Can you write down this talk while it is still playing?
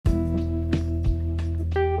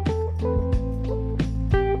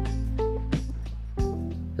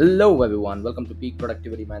Hello, everyone. Welcome to Peak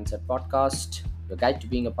Productivity Mindset Podcast, your guide to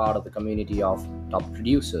being a part of the community of top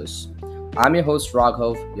producers. I'm your host,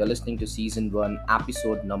 Raghav. You're listening to Season 1,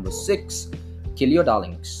 Episode number 6, Kill Your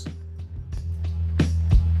Darlings.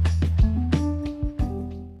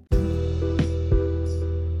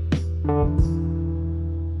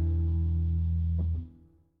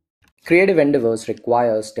 Creative endeavors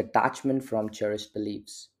requires detachment from cherished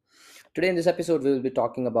beliefs. Today, in this episode, we will be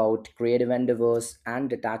talking about creative endeavors and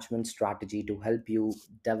detachment strategy to help you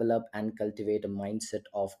develop and cultivate a mindset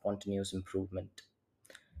of continuous improvement.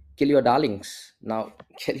 Kill your darlings. Now,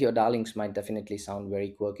 kill your darlings might definitely sound very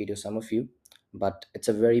quirky to some of you, but it's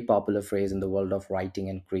a very popular phrase in the world of writing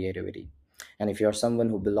and creativity. And if you're someone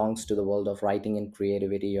who belongs to the world of writing and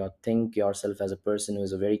creativity, or think yourself as a person who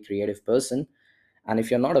is a very creative person, and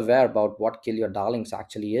if you're not aware about what Kill Your Darlings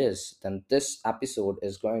actually is, then this episode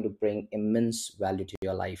is going to bring immense value to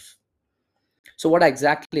your life. So, what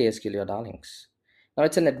exactly is Kill Your Darlings? Now,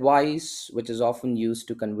 it's an advice which is often used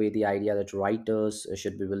to convey the idea that writers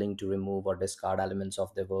should be willing to remove or discard elements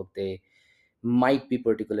of their work they might be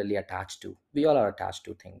particularly attached to. We all are attached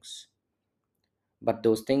to things, but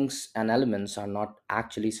those things and elements are not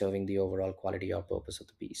actually serving the overall quality or purpose of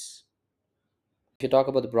the piece. If you talk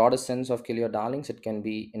about the broader sense of Kill Your Darlings, it can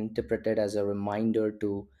be interpreted as a reminder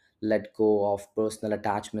to let go of personal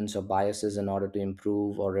attachments or biases in order to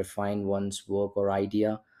improve or refine one's work or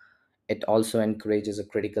idea. It also encourages a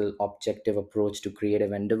critical, objective approach to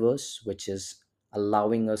creative endeavors, which is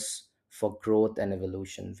allowing us for growth and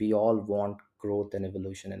evolution. We all want growth and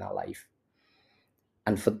evolution in our life.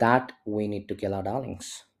 And for that, we need to kill our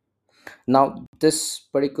darlings. Now, this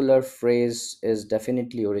particular phrase is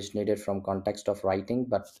definitely originated from context of writing,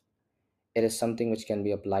 but it is something which can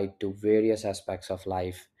be applied to various aspects of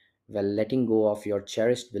life, where letting go of your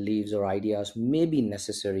cherished beliefs or ideas may be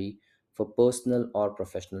necessary for personal or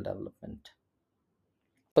professional development.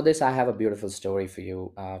 For this, I have a beautiful story for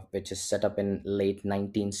you, which is set up in late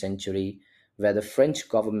 19th century, where the French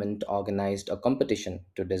government organized a competition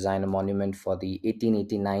to design a monument for the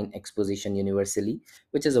 1889 Exposition Universelle,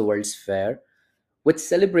 which is a World's Fair, which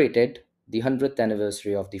celebrated the 100th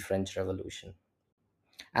anniversary of the French Revolution.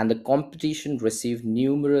 And the competition received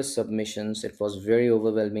numerous submissions. It was very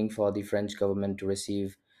overwhelming for the French government to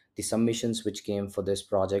receive the submissions which came for this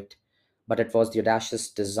project. But it was the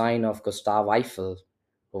audacious design of Gustave Eiffel,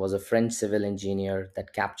 who was a French civil engineer,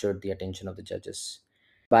 that captured the attention of the judges.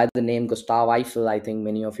 By the name Gustave Eiffel, I think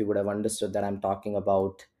many of you would have understood that I'm talking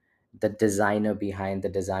about the designer behind the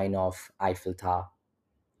design of Eiffel Tower.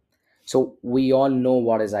 So we all know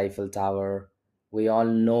what is Eiffel Tower. We all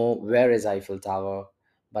know where is Eiffel Tower,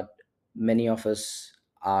 but many of us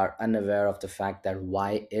are unaware of the fact that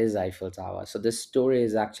why is Eiffel Tower. So this story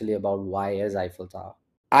is actually about why is Eiffel Tower.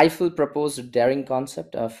 Eiffel proposed a daring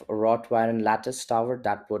concept of a wrought iron lattice tower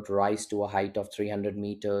that would rise to a height of 300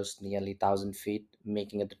 meters, nearly 1,000 feet,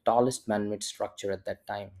 making it the tallest man-made structure at that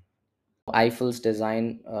time. Eiffel's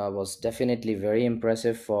design was definitely very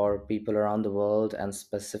impressive for people around the world and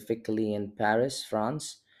specifically in Paris,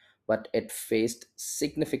 France. But it faced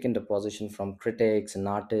significant opposition from critics and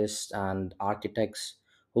artists and architects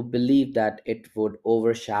who believed that it would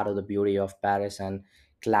overshadow the beauty of Paris and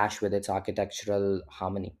clash with its architectural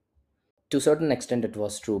harmony. To a certain extent, it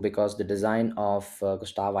was true because the design of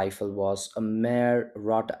Gustave Eiffel was a mere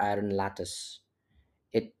wrought iron lattice.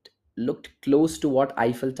 It looked close to what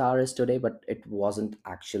Eiffel Tower is today, but it wasn't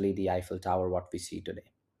actually the Eiffel Tower what we see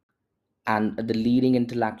today. And the leading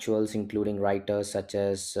intellectuals, including writers such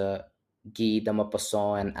as Guy de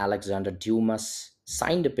Maupassant and Alexander Dumas,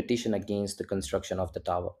 signed a petition against the construction of the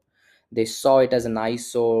tower. They saw it as an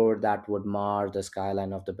eyesore that would mar the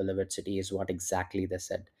skyline of the beloved city, is what exactly they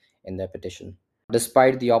said in their petition.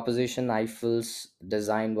 Despite the opposition, Eiffel's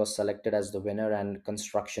design was selected as the winner and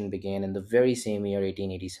construction began in the very same year,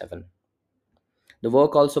 1887. The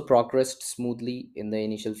work also progressed smoothly in the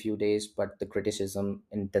initial few days, but the criticism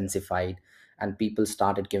intensified and people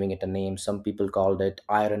started giving it a name. Some people called it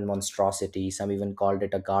iron monstrosity, some even called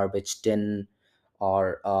it a garbage tin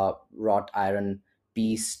or a wrought iron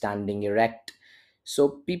piece standing erect.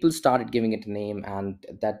 So people started giving it a name, and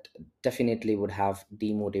that definitely would have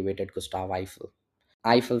demotivated Gustave Eiffel.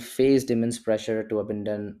 Eiffel faced immense pressure to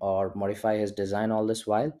abandon or modify his design all this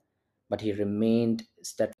while, but he remained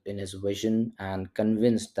steadfast in his vision and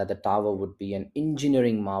convinced that the tower would be an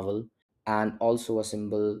engineering marvel and also a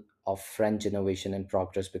symbol of French innovation and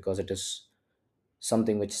progress because it is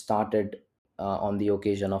something which started on the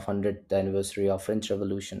occasion of 100th anniversary of French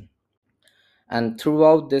Revolution. And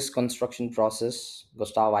throughout this construction process,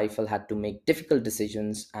 Gustave Eiffel had to make difficult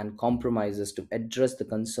decisions and compromises to address the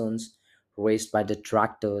concerns raised by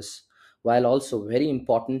detractors, while also very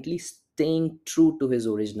importantly staying true to his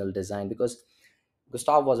original design. Because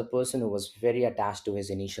Gustav was a person who was very attached to his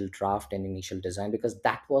initial draft and initial design, because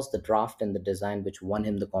that was the draft and the design which won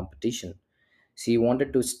him the competition. So he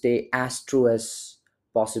wanted to stay as true as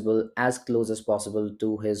possible, as close as possible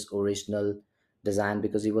to his original design,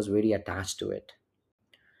 because he was very attached to it.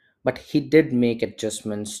 But he did make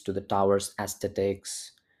adjustments to the tower's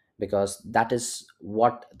aesthetics, because that is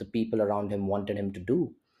what the people around him wanted him to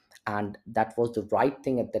do. And that was the right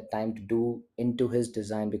thing at that time to do into his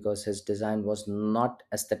design, because his design was not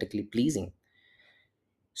aesthetically pleasing.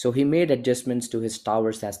 So he made adjustments to his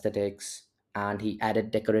tower's aesthetics, and he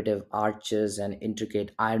added decorative arches and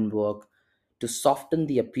intricate ironwork to soften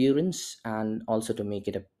the appearance, and also to make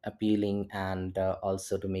it appealing, and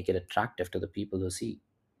also to make it attractive to the people who see.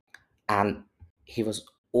 And he was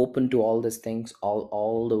open to all these things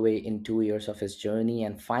all the way in 2 years of his journey.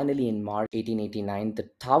 And finally, in March 1889, the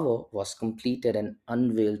tower was completed and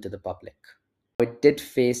unveiled to the public. It did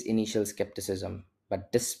face initial skepticism,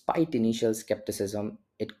 but despite initial skepticism,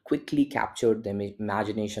 it quickly captured the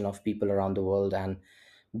imagination of people around the world and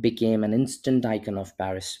became an instant icon of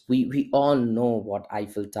Paris. We all know what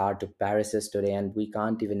Eiffel Tower to Paris is today, and we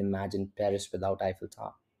can't even imagine Paris without Eiffel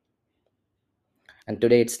Tower. And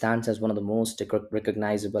today it stands as one of the most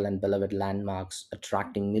recognizable and beloved landmarks,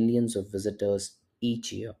 attracting millions of visitors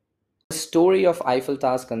each year. The story of Eiffel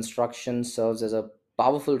Tower's construction serves as a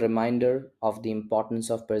powerful reminder of the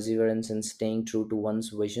importance of perseverance and staying true to one's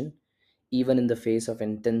vision, even in the face of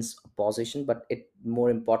intense opposition. But it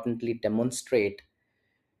more importantly demonstrate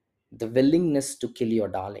the willingness to kill your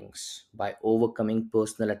darlings by overcoming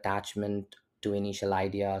personal attachment to initial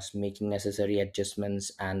ideas, making necessary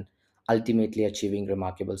adjustments, and ultimately achieving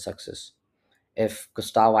remarkable success. If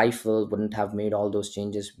Gustave Eiffel wouldn't have made all those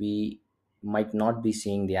changes, we might not be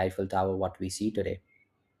seeing the Eiffel Tower what we see today.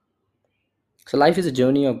 So, life is a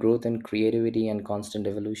journey of growth and creativity and constant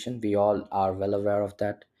evolution. We all are well aware of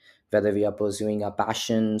that. Whether we are pursuing our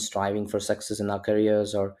passion, striving for success in our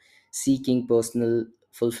careers, or seeking personal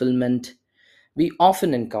fulfillment, we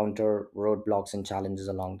often encounter roadblocks and challenges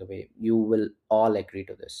along the way. You will all agree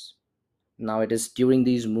to this. Now, it is during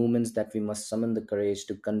these moments that we must summon the courage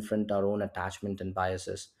to confront our own attachment and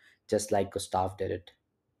biases, just like Gustav did it.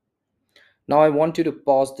 Now, I want you to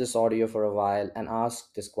pause this audio for a while and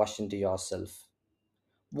ask this question to yourself: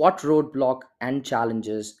 what roadblock and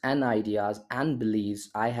challenges and ideas and beliefs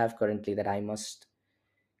I have currently that I must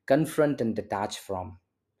confront and detach from?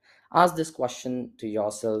 Ask this question to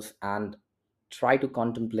yourself and try to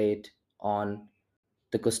contemplate on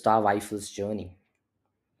the Gustav Eiffel's journey.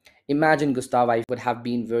 Imagine Gustav Eiffel would have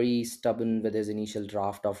been very stubborn with his initial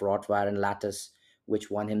draft of wrought wire and lattice, which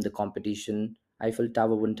won him the competition. Eiffel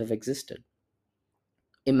Tower wouldn't have existed.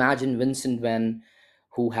 Imagine Vincent Van,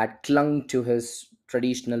 who had clung to his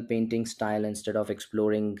traditional painting style instead of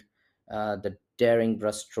exploring the daring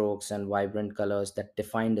brushstrokes and vibrant colors that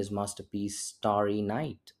defined his masterpiece, Starry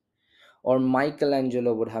Night. Or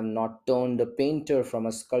Michelangelo would have not turned a painter from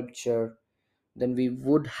a sculpture, then we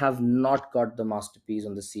would have not got the masterpiece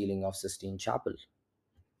on the ceiling of Sistine Chapel.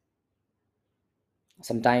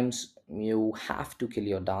 Sometimes you have to kill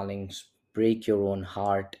your darlings, break your own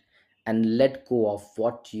heart, and let go of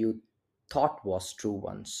what you thought was true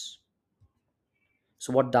once.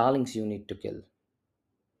 So, what darlings you need to kill?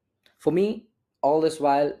 For me, all this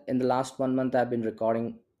while, in the last 1 month, I've been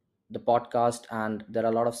recording the podcast, and there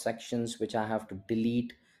are a lot of sections which I have to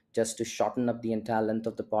delete just to shorten up the entire length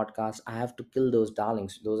of the podcast. I have to kill those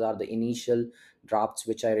darlings. Those are the initial drafts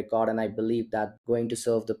which I record, and I believe that going to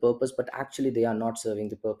serve the purpose, but actually they are not serving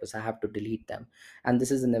the purpose. I have to delete them. And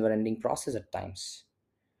this is a never ending process at times.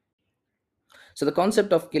 So the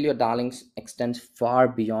concept of kill your darlings extends far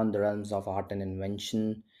beyond the realms of art and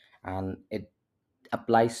invention, and it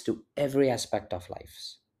applies to every aspect of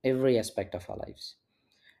lives, every aspect of our lives.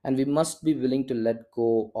 And we must be willing to let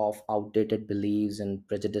go of outdated beliefs and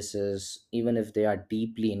prejudices, even if they are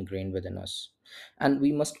deeply ingrained within us. And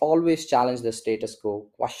we must always challenge the status quo,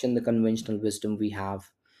 question the conventional wisdom we have,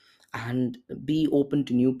 and be open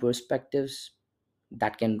to new perspectives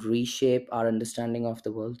that can reshape our understanding of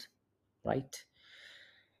the world, right?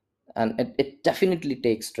 And it definitely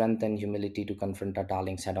takes strength and humility to confront our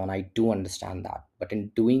darlings head on. I do understand that. But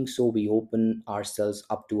in doing so, we open ourselves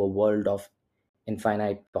up to a world of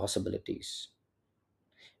infinite possibilities.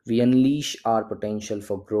 We unleash our potential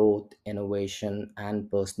for growth, innovation, and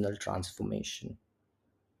personal transformation.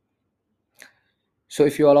 So,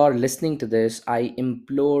 if you all are listening to this, I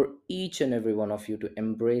implore each and every one of you to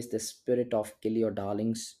embrace the spirit of kill your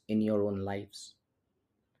darlings in your own lives.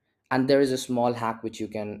 And there is a small hack which you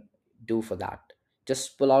can do for that.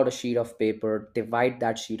 Just pull out a sheet of paper, divide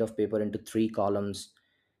that sheet of paper into three columns,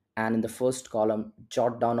 and in the first column,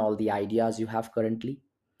 jot down all the ideas you have currently.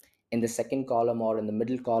 In the second column or in the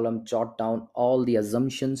middle column, jot down all the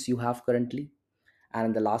assumptions you have currently. And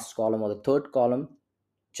in the last column or the third column,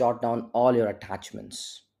 jot down all your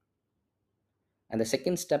attachments. And the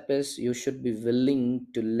second step is you should be willing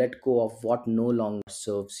to let go of what no longer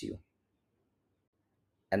serves you.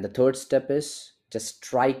 And the third step is just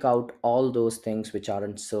strike out all those things which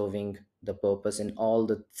aren't serving the purpose in all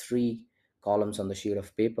the three columns on the sheet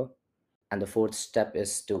of paper. And the fourth step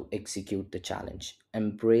is to execute the challenge.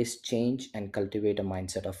 Embrace change and cultivate a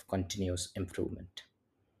mindset of continuous improvement.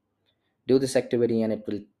 Do this activity and it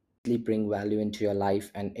will really bring value into your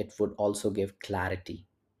life, and it would also give clarity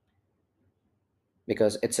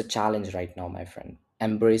because it's a challenge right now, my friend.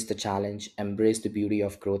 Embrace the challenge, embrace the beauty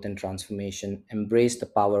of growth and transformation, embrace the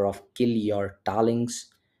power of kill your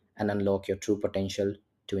darlings and unlock your true potential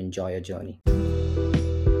to enjoy your journey.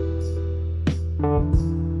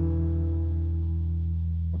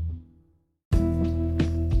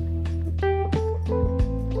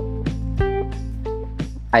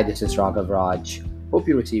 Hi, this is Raghav Raj. Hope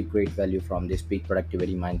you receive great value from this Peak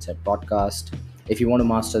Productivity Mindset podcast. If you want to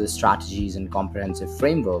master the strategies and comprehensive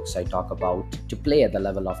frameworks I talk about to play at the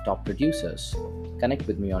level of top producers, connect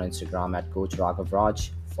with me on Instagram at Coach Raghav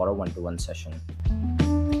Raj for a one-to-one session.